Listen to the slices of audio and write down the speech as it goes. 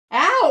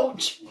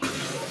Ouch! Ew!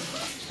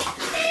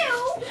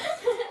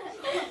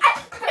 I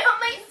spilled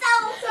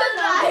myself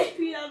tonight! I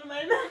peed out of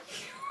my mouth.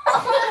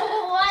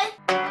 What?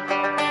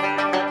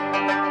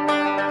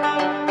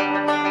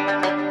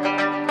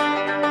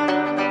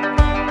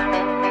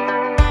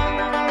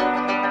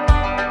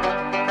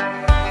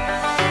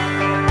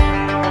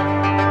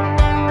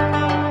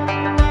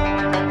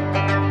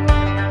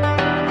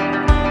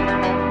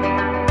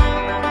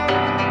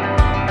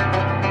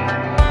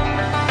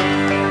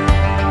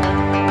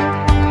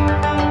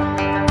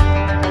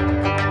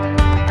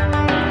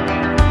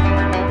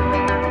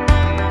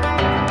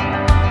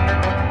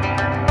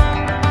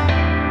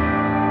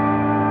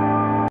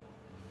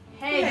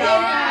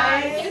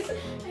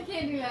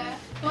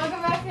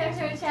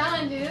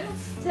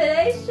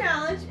 Today's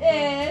challenge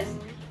is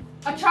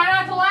a try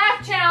not to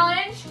laugh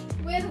challenge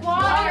with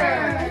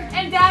water.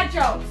 and dad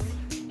jokes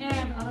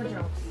and other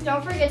jokes.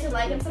 Don't forget to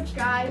like and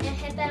subscribe and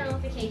hit that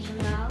notification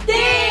bell.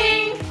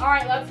 Ding! All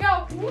right, let's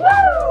go. Woo!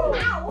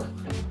 Ow!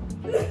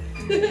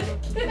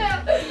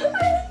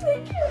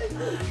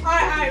 all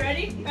right,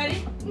 ready?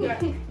 Ready?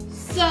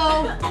 So,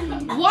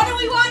 what do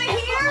we want to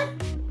hear?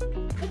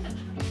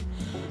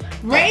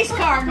 Race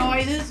car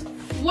noises.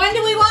 When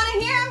do we want to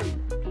hear them?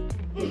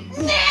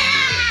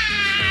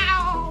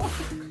 Now!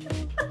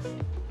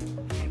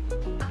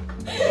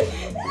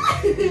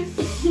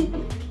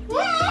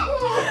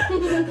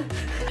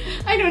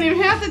 I don't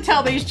even have to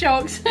tell these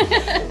jokes.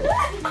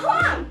 Come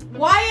on.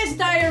 Why is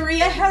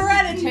diarrhea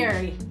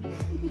hereditary?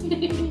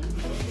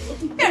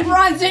 It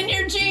runs in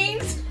your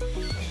genes.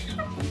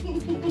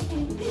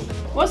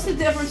 What's the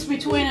difference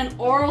between an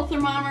oral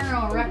thermometer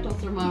and a rectal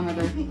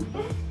thermometer?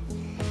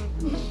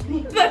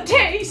 The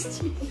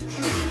taste.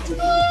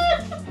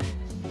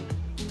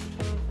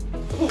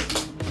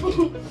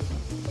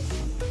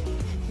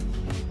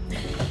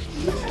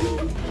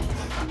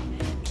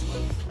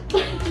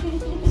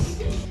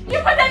 You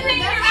put that thing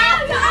in your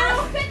mouth!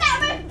 Put that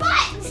in my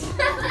butt!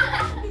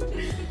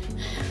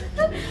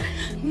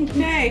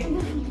 Hey,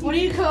 what do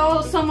you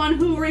call someone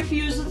who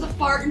refuses to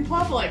fart in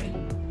public?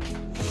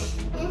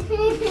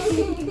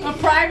 A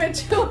private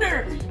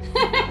tutor.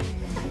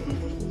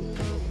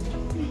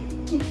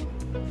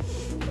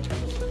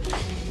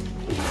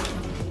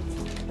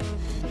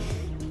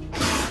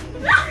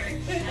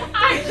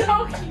 I'm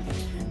joking.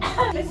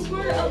 I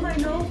swear on my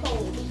nose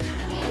hole.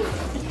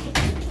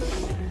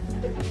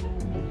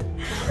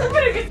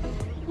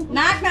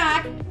 Knock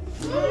knock.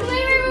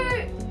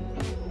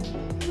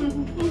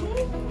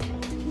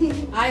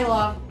 I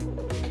love.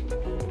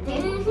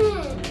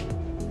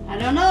 I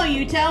don't know,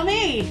 you tell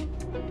me.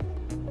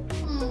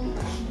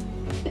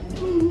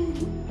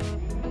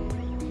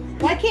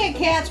 Why can't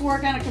cats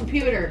work on a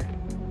computer?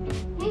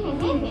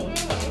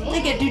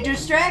 They get too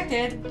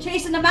distracted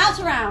chasing the mouse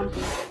around.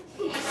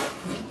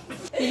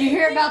 Did you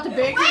hear about the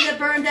bakery that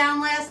burned down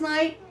last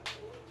night?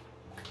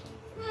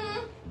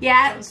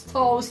 Yeah, it was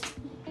toast.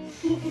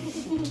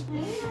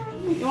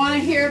 You want to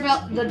hear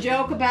about the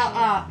joke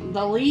about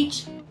the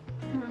leech?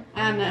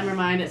 Never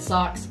mind, it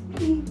sucks.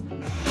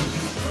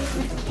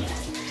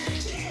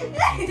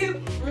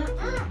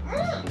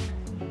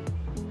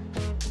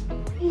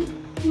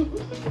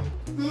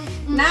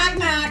 Knock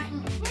knock.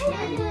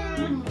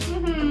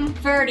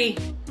 Ferdy.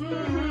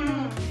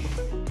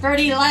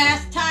 Ferdy,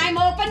 last time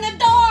open the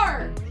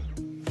door.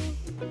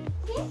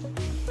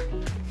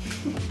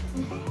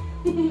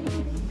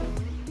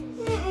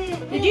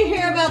 Did you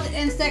hear about the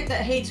insect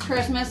that hates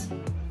Christmas?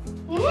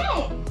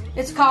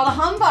 It's called a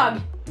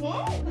humbug.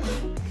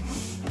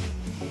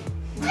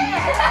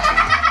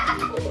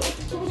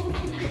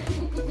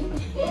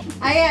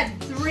 I had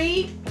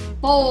 3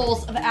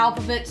 bowls of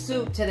alphabet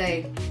soup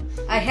today.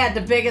 I had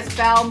the biggest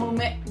bowel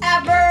movement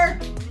ever.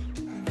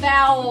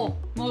 Bowel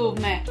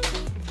movement.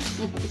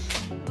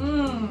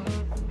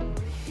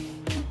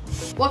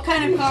 What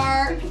kind of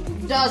car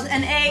does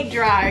an egg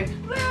drive?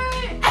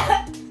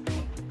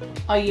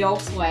 A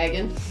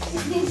Volkswagen.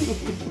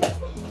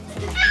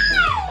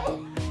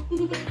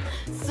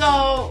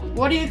 So,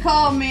 what do you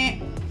call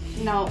me?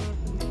 No.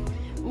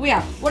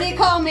 Yeah. What do you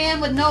call a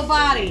man with no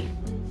body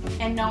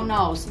and no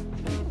nose?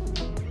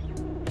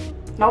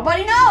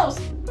 Nobody knows.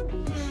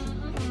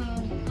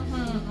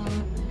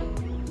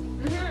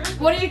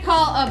 What do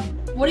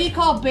you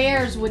call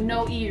bears with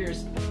no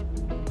ears?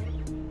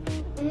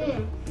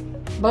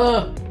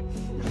 Buh.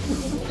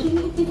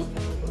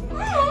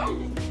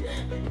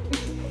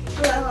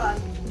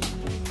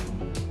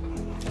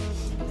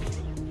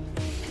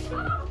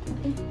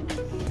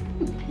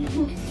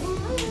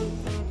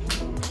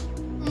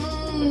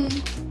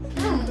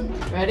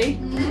 Ready?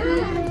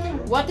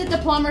 What did the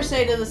plumber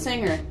say to the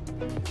singer?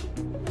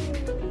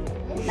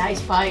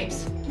 Nice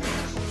pipes.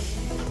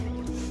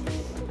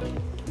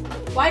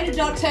 Why do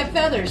ducks have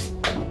feathers?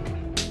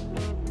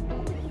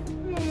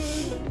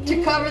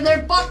 To cover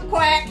their butt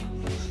quack.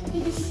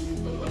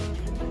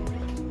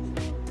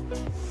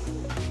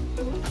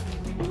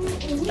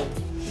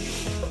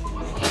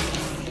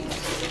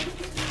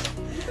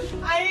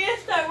 I need to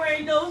start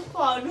wearing nose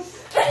plugs.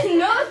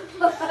 Nose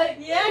plug?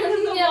 Yeah,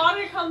 because the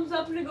water comes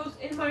up and it goes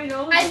in my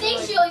nose. I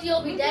think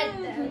you'll be dead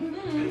then.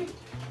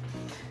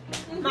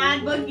 My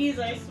boogies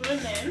are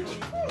swimming.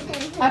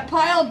 A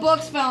pile of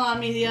books fell on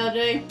me the other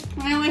day.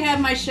 I only have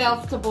my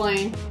shelf to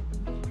blame.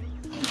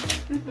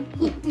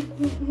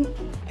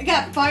 I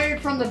got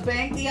fired from the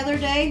bank the other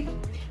day.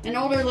 An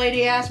older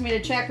lady asked me to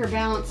check her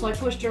balance, so I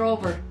pushed her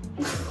over.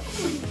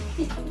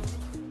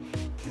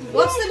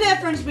 What's the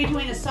difference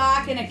between a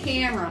sock and a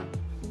camera?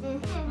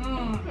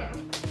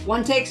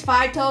 One takes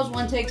 5 toes,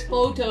 one takes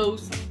 4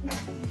 toes.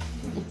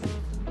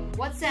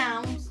 What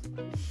sounds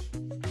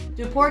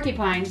do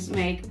porcupines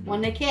make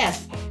when they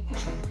kiss?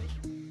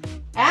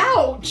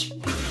 Ouch! Ew!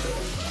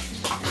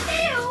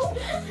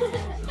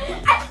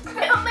 I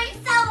feel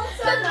myself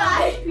so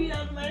I peed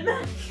on my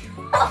nose.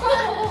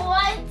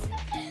 What?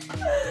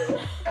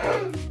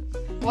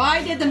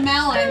 Why did the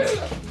melons?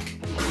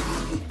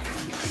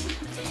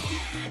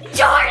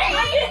 Jordan!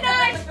 I did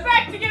not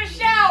expect to get a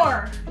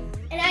shower.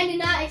 And I did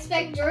not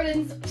expect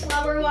Jordan's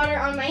flower water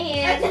on my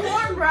hand. It's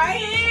warm,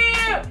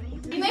 right?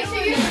 Make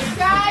sure you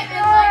subscribe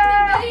and like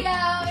the video.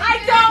 I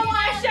don't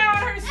want to shower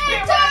her And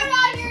spit. turn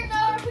on your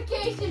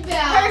notification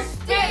bell. Her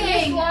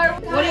spitting.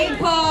 What do you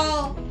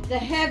call the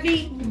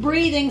heavy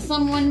breathing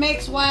someone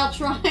makes while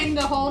trying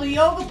to hold a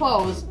yoga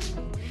pose?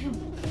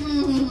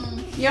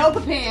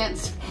 Yoga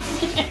pants.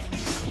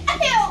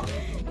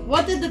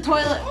 What did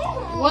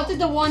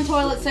the one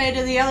toilet say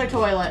to the other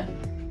toilet?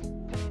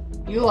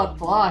 You look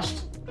flushed.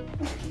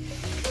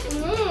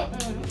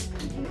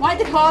 Why'd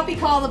the coffee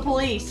call the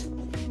police?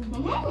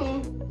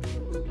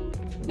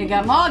 It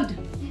got mugged.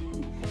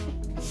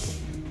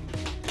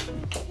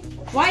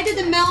 Why did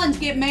the melons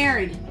get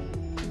married?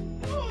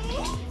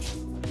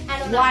 I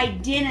don't know. Why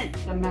didn't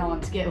the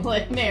melons get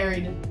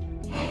married?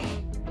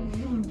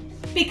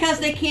 Because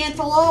they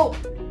cantaloupe.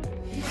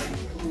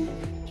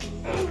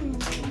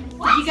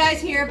 Did you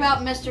guys hear about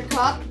Mr.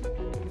 Cup?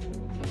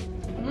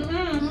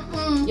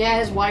 Yeah,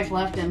 his wife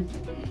left him.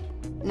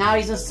 Now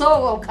he's a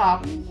solo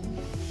cup.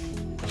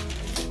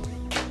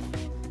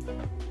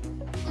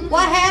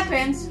 What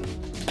happens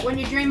when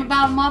you dream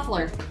about a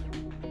muffler?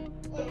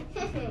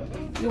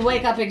 You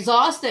wake up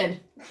exhausted.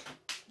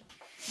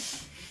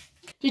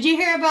 Did you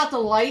hear about the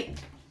light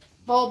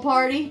bulb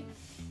party?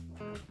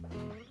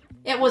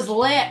 It was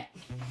lit.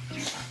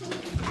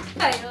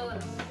 I know.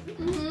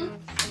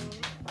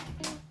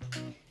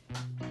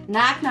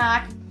 Knock,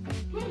 knock.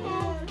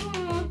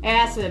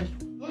 Acid.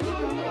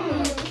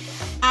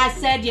 I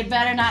said you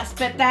better not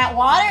spit that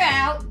water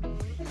out.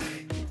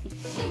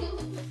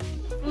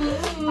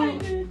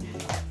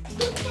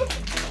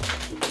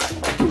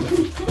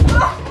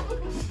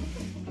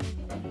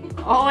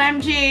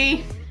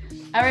 OMG.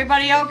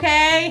 Everybody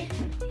okay?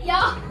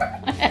 Yeah.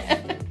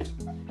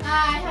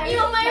 You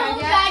know, my whole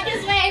back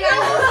is laying on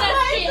the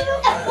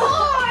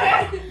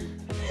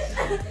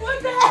What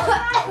the hell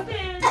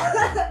happened?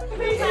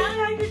 Wait,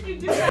 how did you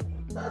do that?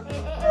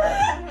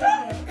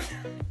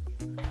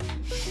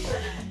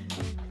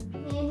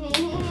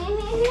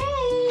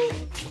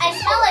 I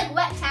smell like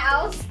wet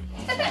towels.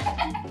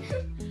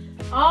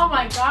 Oh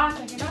my gosh,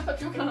 I cannot stop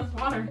choking on this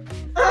water.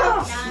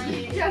 Nice.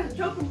 She has a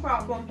choking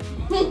problem.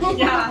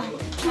 Yeah,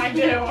 I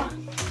do.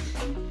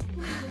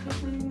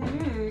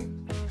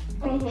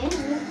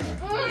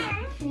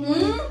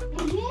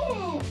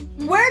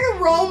 Where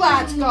do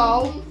robots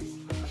go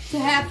to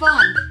have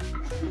fun?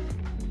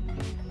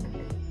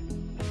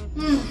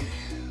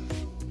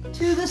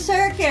 To the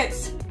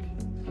circuits.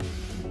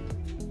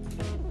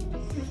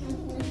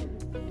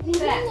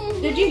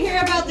 Did you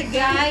hear about the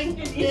guy,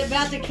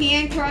 about the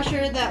can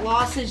crusher that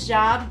lost his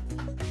job?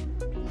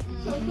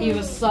 He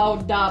was so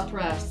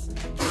depressed.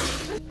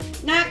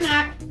 Knock,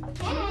 knock.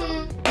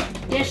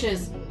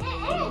 Dishes.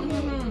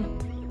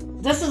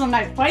 This is a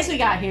nice place we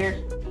got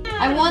here.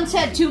 I once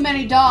had too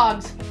many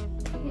dogs,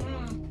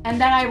 and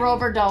then I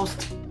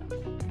overdosed.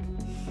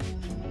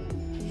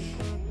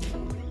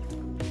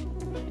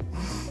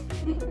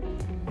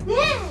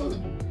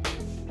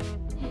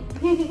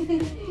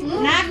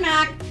 Knock,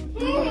 knock.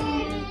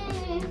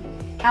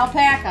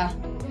 Alpaca.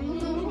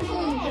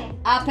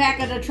 I'll pack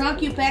the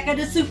trunk, you pack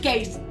the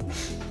suitcase.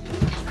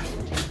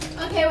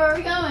 Okay, where are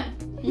we going?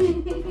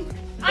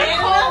 I'm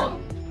cold.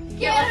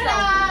 Canada!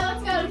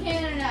 Let's go to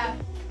Canada.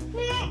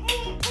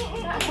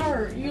 That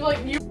hurt. You.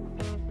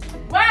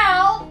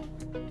 Well,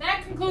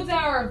 that concludes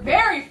our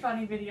very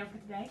funny video for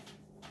today.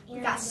 We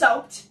got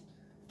soaked.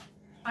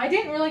 I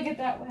didn't really get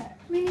that wet.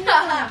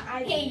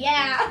 Hey,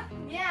 yeah.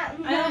 Yeah.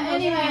 I don't know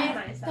Anyway,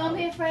 myself. don't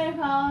be afraid to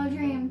follow a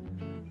dream.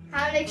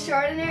 Have an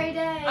extraordinary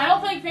day. I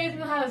don't think Faith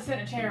knows how to sit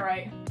in a chair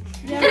right.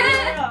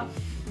 Yeah.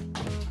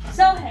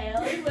 So,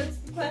 Haley, what's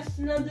the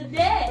question of the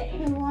day?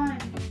 Who won?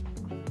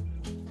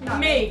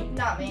 Me.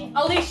 Not me.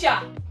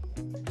 Alicia.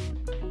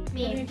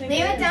 Me. What do you think Leave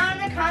it it is? down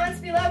in the comments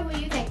below who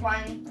you think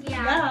won.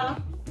 Yeah.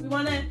 We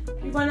wanna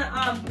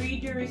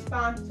read your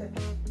responses.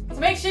 So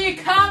make sure you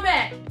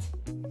comment.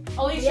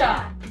 Alicia.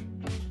 Yeah.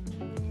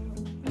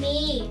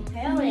 Me.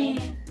 Haley.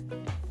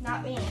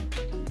 Not me.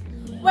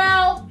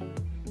 Well,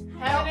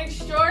 have an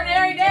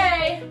extraordinary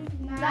day.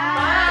 Bye.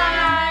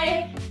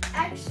 Bye.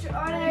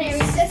 Extraordinary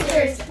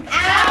sisters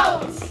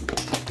out.